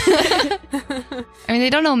chemistry? I mean, they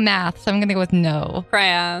don't know math, so I'm going to go with no.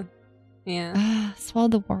 Freya. Yeah. Swallow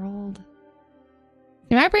the world.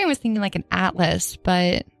 See, my brain was thinking like an atlas,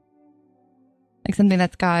 but like something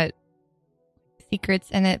that's got secrets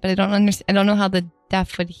in it, but I don't understand. I don't know how the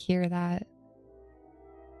deaf would hear that.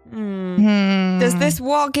 Does this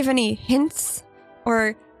wall give any hints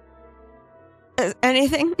or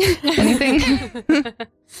anything? Anything?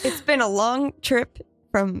 It's been a long trip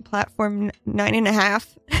from platform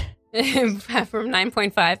 9.5. From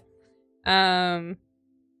 9.5.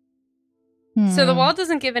 So the wall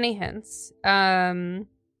doesn't give any hints.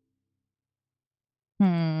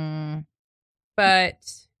 But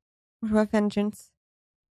What about Vengeance?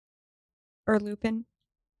 Or Lupin?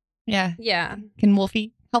 Yeah. yeah. Can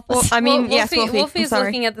Wolfie help us? Well, I mean, Wolfie, yes, Wolfie. Wolfie's I'm sorry.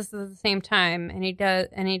 looking at this at the same time, and he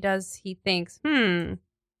thinks,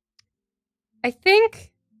 I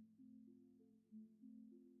think,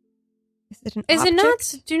 Is it an is it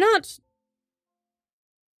object? not, do not,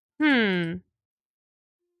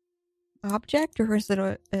 Object, or is it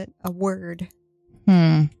a word?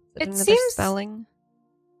 Hmm. Is It another seems- spelling.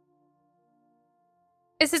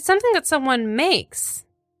 is it something that someone makes?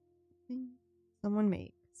 Someone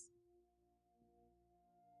makes.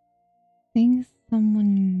 Things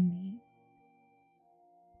someone made.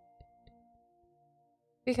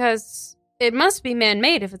 Because it must be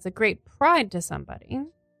man-made if it's a great pride to somebody.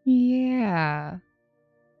 Yeah.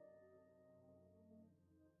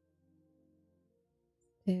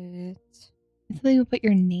 It's Something you put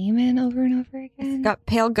your name in over and over again. got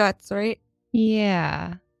pale guts, right?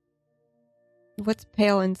 Yeah. What's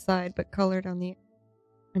pale inside but colored on the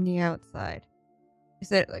outside?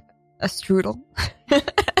 Is it like a strudel?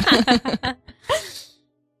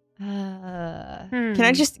 Can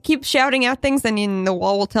I just keep shouting out things and then the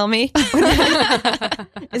wall will tell me?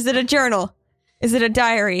 Is it a journal? Is it a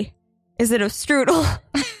diary? Is it a strudel?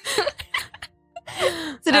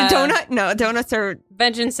 Is it a donut? No, donuts are...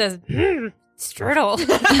 Vengeance says, strudel.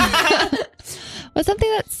 What's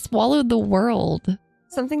something that swallowed the world?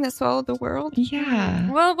 Something that swallowed the world?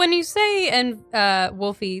 Yeah. Well, when you say, and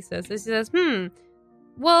Wolfie says this, he says,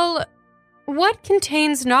 well, what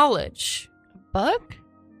contains knowledge? Book?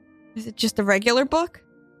 Is it just a regular book?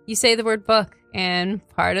 You say the word book, and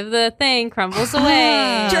part of the thing crumbles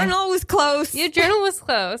away. Journal was close. Your journal was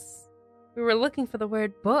close. We were looking for the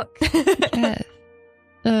word book. Yes.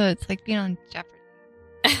 It's like being on Jeopardy.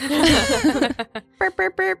 Burp,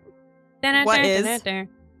 burp, burp. What is?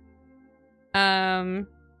 All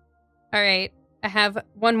right. I have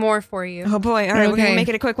one more for you. Oh boy. All right, we're going Okay. to make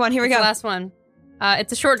it a quick one. Here we It's go. the last one.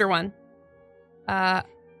 It's a shorter one.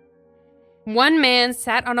 One man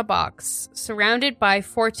sat on a box, surrounded by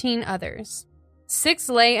 14 others. 6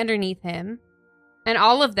 lay underneath him, and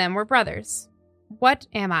all of them were brothers. What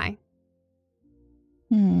am I?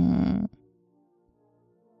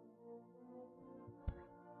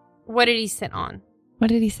 What did he sit on? What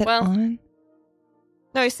did he sit Well- on?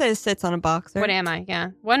 No, he says sits on a box. Right? What am I? Yeah.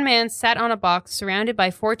 One man sat on a box, surrounded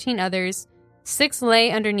by 14 others. 6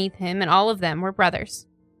 lay underneath him, and all of them were brothers.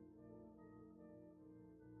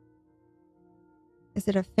 Is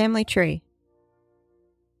it a family tree?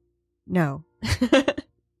 No. I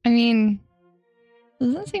mean,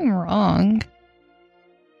 doesn't seem wrong.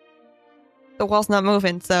 The wall's not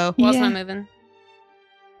moving, so... Wall's Yeah. not moving.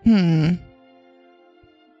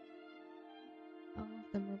 All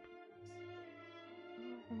of them were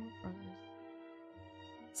brothers.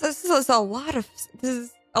 So this is a lot of... This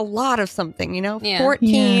is a lot of something, you know? Yeah.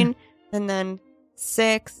 14, and then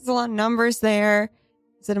 6. There's a lot of numbers there.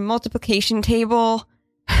 Is it a multiplication table?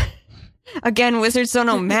 Again, wizards don't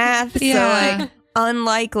know math, so Yeah. like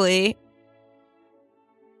unlikely.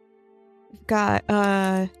 We've got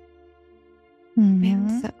man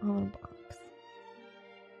set on a box.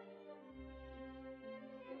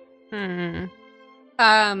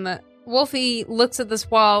 Wolfie looks at this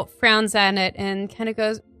wall, frowns at it, and kind of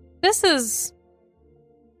goes, This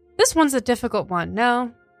one's a difficult one.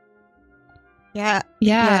 No? Yeah.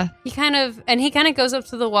 Yeah. He kind of goes up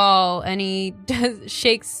to the wall and he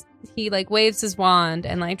waves his wand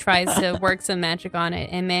and like tries to work some magic on it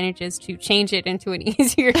and manages to change it into an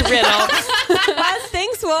easier riddle.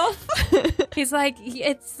 Thanks, Wolf. He's like,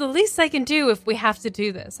 it's the least I can do if we have to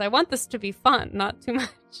do this. I want this to be fun, not too much.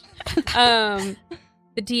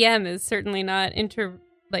 The DM is certainly not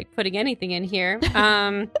putting anything in here.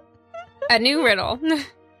 A new riddle.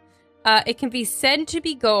 It can be said to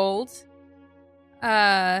be gold.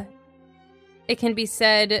 It can be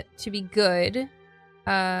said to be good.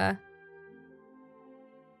 To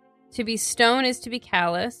be stone is to be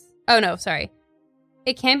callous. Oh, no, sorry.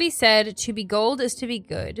 It can be said to be gold is to be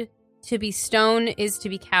good. To be stone is to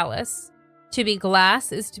be callous. To be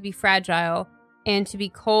glass is to be fragile. And to be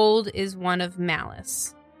cold is one of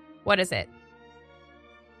malice. What is it?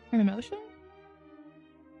 An emotion?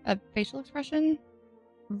 A facial expression?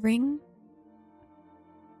 Ring?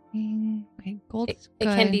 Okay, gold. It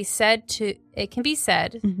can be said to. It can be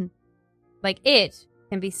said, Mhm. like it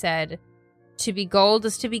can be said, to be gold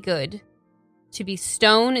is to be good, to be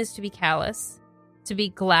stone is to be callous, to be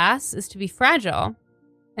glass is to be fragile,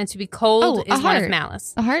 and to be cold Oh, is a one of heart.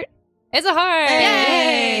 malice. A heart? It's a heart.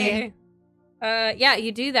 Yay! Yeah,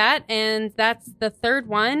 you do that, and that's the third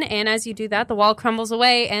one. And as you do that, the wall crumbles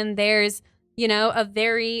away, and there's, a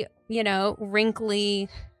very, wrinkly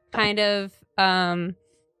kind of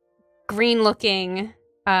green-looking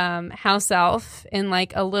house elf in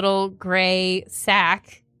like a little gray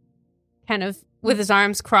sack, kind of with his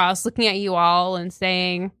arms crossed, looking at you all and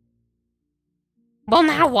saying, "Well,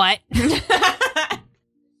 now what?"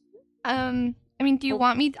 Do you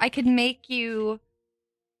want me? I could make you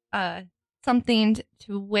something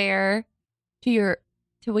to wear till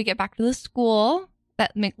we get back to the school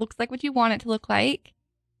that looks like what you want it to look like,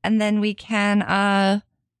 and then we can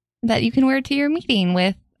that you can wear to your meeting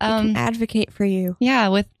with We can advocate for you.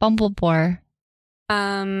 with Bumblebore.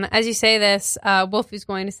 As you say this, Wolfie's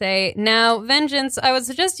going to say, "Now, Vengeance, I would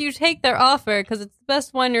suggest you take their offer because it's the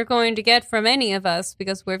best one you're going to get from any of us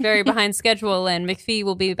because we're very behind schedule and McPhee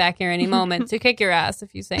will be back here any moment to kick your ass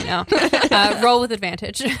if you say no. Roll with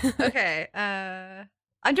advantage." Okay.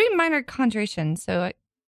 I'm doing minor conjuration, so what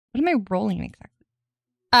am I rolling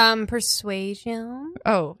exactly? Persuasion.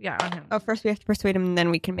 Oh, yeah, on him. Oh, first we have to persuade him, and then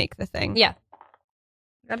we can make the thing. Yeah.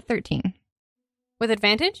 Got a 13. With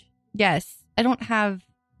advantage? Yes. I don't have...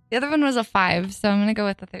 The other one was a 5, so I'm going to go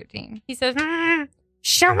with the 13. He says,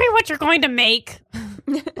 "Show me what you're going to make."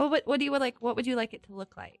 Well, what do you like? What would you like it to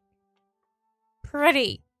look like?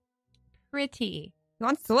 Pretty. Pretty. He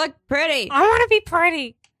wants to look pretty. I want to be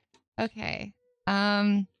pretty. Okay.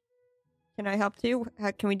 Can I help too?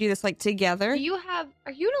 Can we do this together? Are you an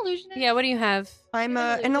illusionist? Yeah, what do you have? I'm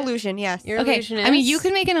an illusion, yes. You're Okay. illusionist. I mean, you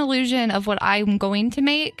can make an illusion of what I'm going to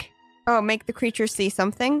make. Oh, make the creature see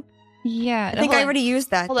something? Yeah. I think I already used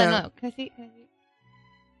that, Hold though. on, no. Can I see?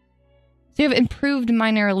 So you have improved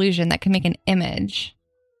minor illusion that can make an image.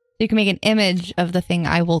 So you can make an image of the thing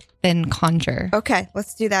I will then conjure. Okay,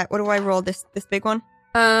 let's do that. What do I roll? This big one?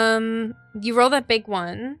 You roll that big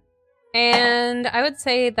one, and I would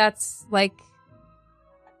say that's I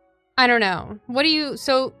don't know. What do you?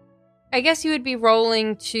 So, I guess you would be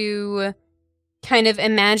rolling to kind of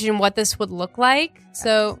imagine what this would look like.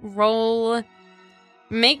 So roll a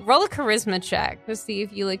charisma check to see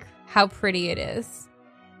if you how pretty it is.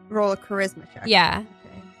 Roll a charisma check. Yeah.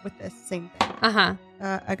 Okay, with this same thing. Uh-huh.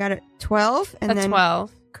 I got a 12, and That's then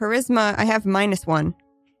 12. charisma, I have -1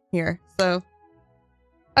 here. So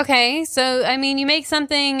Okay, so I mean, you make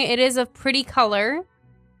something. It is of pretty color,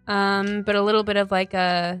 but a little bit of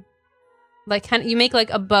you make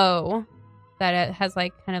a bow that it has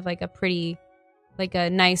kind of a pretty, a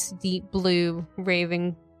nice deep blue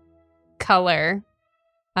raving color,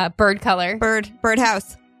 bird color,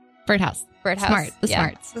 birdhouse. Birdhouse. birdhouse. Smart. The Yeah.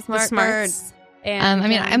 smarts. The smart smarts. birds. And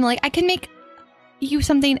I'm I can make you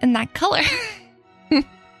something in that color.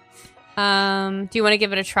 do you want to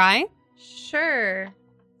give it a try? Sure.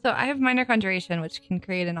 So I have minor conjuration, which can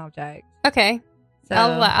create an object. Okay, So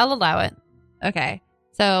I'll allow it. okay.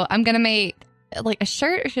 So I'm gonna make a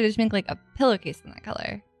shirt, or should I just make a pillowcase in that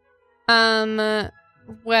color?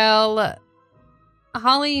 Well,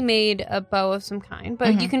 Holly made a bow of some kind, but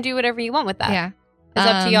Mhm. you can do whatever you want with that. Yeah. It's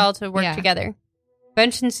up to y'all to work yeah. together.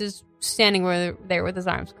 Vengeance is standing there with his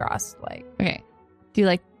arms crossed. Okay. Do you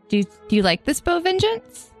like this bow,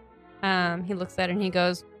 Vengeance? He looks at it and he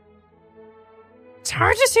goes, "It's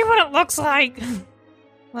hard to see what it looks like."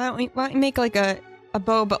 Why don't we make a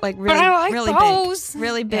bow, but really, But I like really bows. big,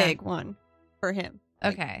 really big one for him.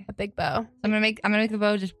 Okay. A big bow. So I'm gonna make the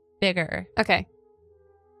bow just bigger. Okay.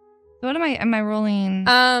 So what am I rolling?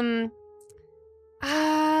 I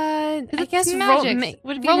it's guess magic.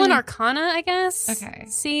 Would it be roll an an- Arcana, I guess. Okay.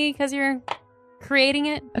 See, because you're creating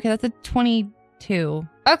it. Okay, that's a 22.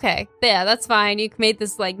 Okay. Yeah, that's fine. You made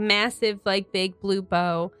this massive, big blue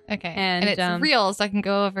bow. Okay. And, it's real, so I can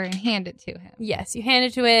go over and hand it to him. Yes, you hand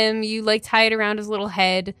it to him. You tie it around his little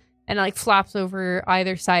head, and it flops over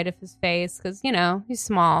either side of his face because he's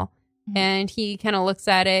small. Mhm. And he kind of looks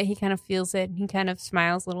at it. He kind of feels it, and he kind of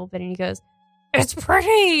smiles a little bit, and he goes, "It's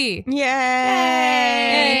pretty."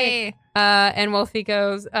 Yay! And Wolfie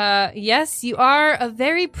goes, "Yes, you are a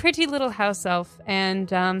very pretty little house elf, and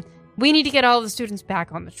we need to get all the students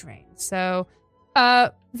back on the train. So,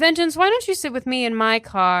 Vengeance, why don't you sit with me in my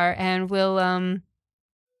car, and we'll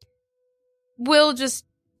just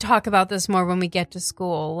talk about this more when we get to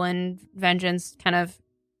school." And Vengeance kind of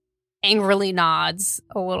angrily nods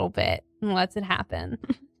a little bit and lets it happen.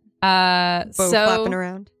 Bow flapping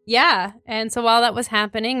around. Yeah. And so while that was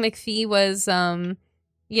happening, McPhee was,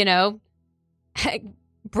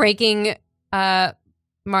 breaking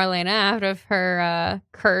Marlena out of her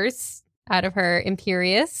curse, out of her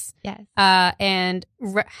Imperious. Yes. And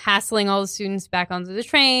hassling all the students back onto the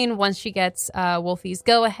train. Once she gets Wolfie's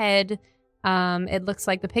go-ahead, it looks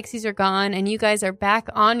like the Pixies are gone, and you guys are back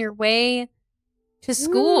on your way to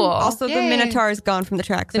school. Also, the Minotaur is gone from the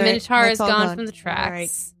tracks. The right? Minotaur That's is all gone from the tracks.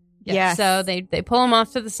 Right. Yes. So they pull him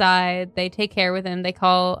off to the side. They take care with him. They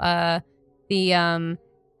call the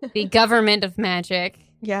government of magic.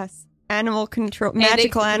 Yes. Animal control.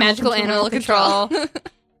 Magical animal control.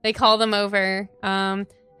 They call them over.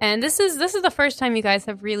 And this is the first time you guys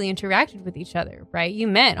have really interacted with each other, right? You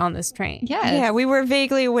met on this train. Yes. Yeah, we were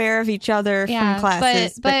vaguely aware of each other from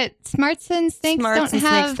classes. But Smarts and Snakes don't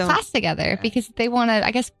have class together because they want to,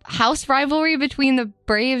 I guess, house rivalry between the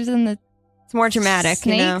Braves and the it's more dramatic,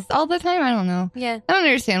 Snakes all the time. I don't know. Yeah. I don't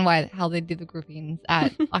understand how they do the groupings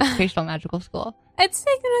at Occupational Magical School. It's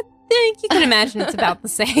taken I think you can imagine it's about the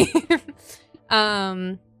same.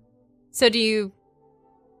 So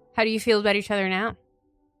how do you feel about each other now?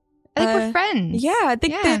 I think we're friends. Yeah, I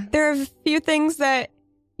think that there are a few things that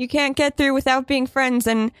you can't get through without being friends,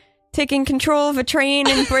 and taking control of a train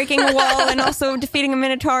and breaking a wall and also defeating a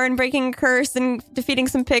Minotaur and breaking a curse and defeating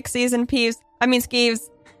some Pixies and Skeeves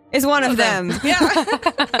is one of them. Yeah.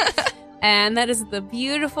 And that is the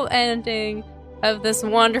beautiful ending of this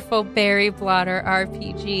wonderful Barry Blotter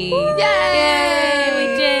RPG. Woo! Yay!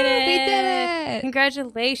 We did it! We did it!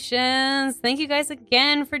 Congratulations. Thank you guys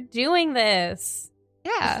again for doing this.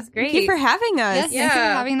 Yeah. This is great. Thank you for having us. Yes, thank you for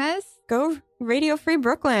having us. Go Radio Free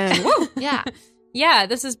Brooklyn. Woo! Yeah. Yeah,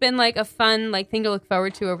 this has been like a fun thing to look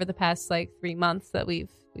forward to over the past 3 months that we've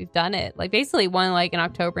done it. Basically one in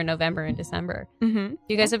October, November, and December. Mm-hmm.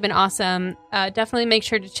 You guys have been awesome. Definitely make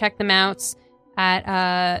sure to check them out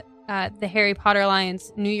at the Harry Potter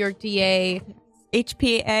Alliance New York DA.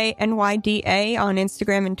 HPANYDA on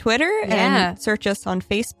Instagram and Twitter. Yeah. And search us on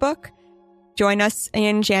Facebook. Join us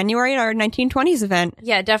in January at our 1920s event.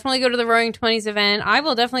 Yeah, definitely go to the Roaring 20s event. I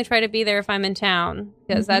will definitely try to be there if I'm in town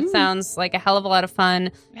because that sounds like a hell of a lot of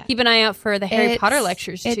fun. Yeah. Keep an eye out for the Harry Potter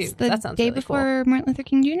lectures too. It's the that sounds day really before Martin Luther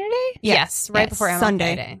King Jr. Day? Yes, right before MLK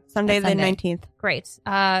Day. Sunday the 19th. Great.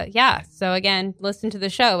 Yeah. So again, listen to the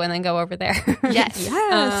show and then go over there. Yes.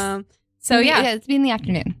 Yes. It's be in the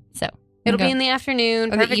afternoon. So it'll be in the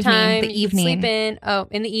afternoon. Or Perfect the evening, time. the evening. Sleep in. Oh,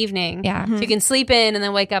 in the evening. Yeah. So you can sleep in and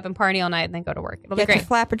then wake up and party all night and then go to work. It'll Get be your great.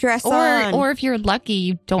 flapper dress on. Or if you're lucky,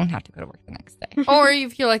 you don't have to go to work the next day. Or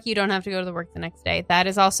if you're like you don't have to go to the work the next day. That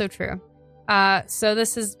is also true. So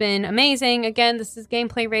this has been amazing. Again, this is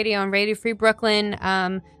Gameplay Radio on Radio Free Brooklyn.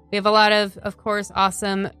 We have a lot of course,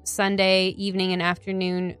 awesome Sunday evening and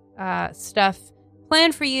afternoon stuff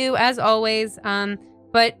planned for you as always.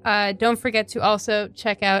 But don't forget to also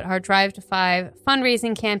check out our Drive to 5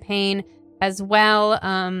 fundraising campaign as well.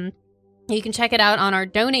 You can check it out on our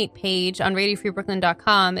donate page on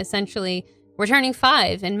RadioFreeBrooklyn.com. Essentially, we're turning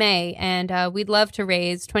 5 in May, and we'd love to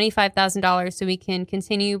raise $25,000 so we can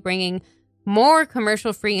continue bringing more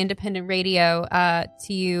commercial-free independent radio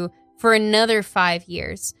to you for another 5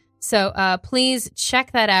 years. So please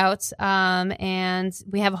check that out. And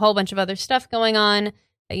we have a whole bunch of other stuff going on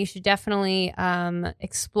that you should definitely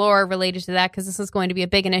explore related to that, because this is going to be a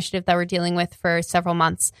big initiative that we're dealing with for several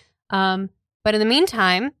months. But in the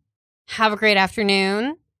meantime, have a great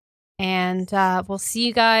afternoon, and we'll see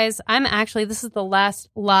you guys. This is the last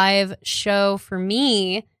live show for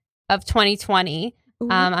me of 2020.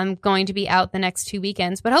 I'm going to be out the next 2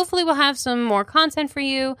 weekends, but hopefully we'll have some more content for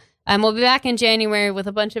you. We'll be back in January with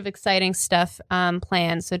a bunch of exciting stuff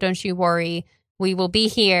planned, so don't you worry. We will be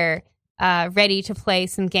here ready to play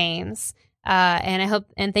some games. And I hope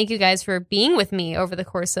and thank you guys for being with me over the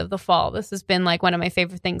course of the fall. This has been one of my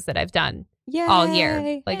favorite things that I've done all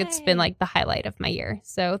year. It's been the highlight of my year.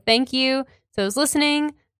 So thank you to those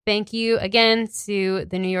listening. Thank you again to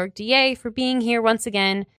the New York DA for being here once again.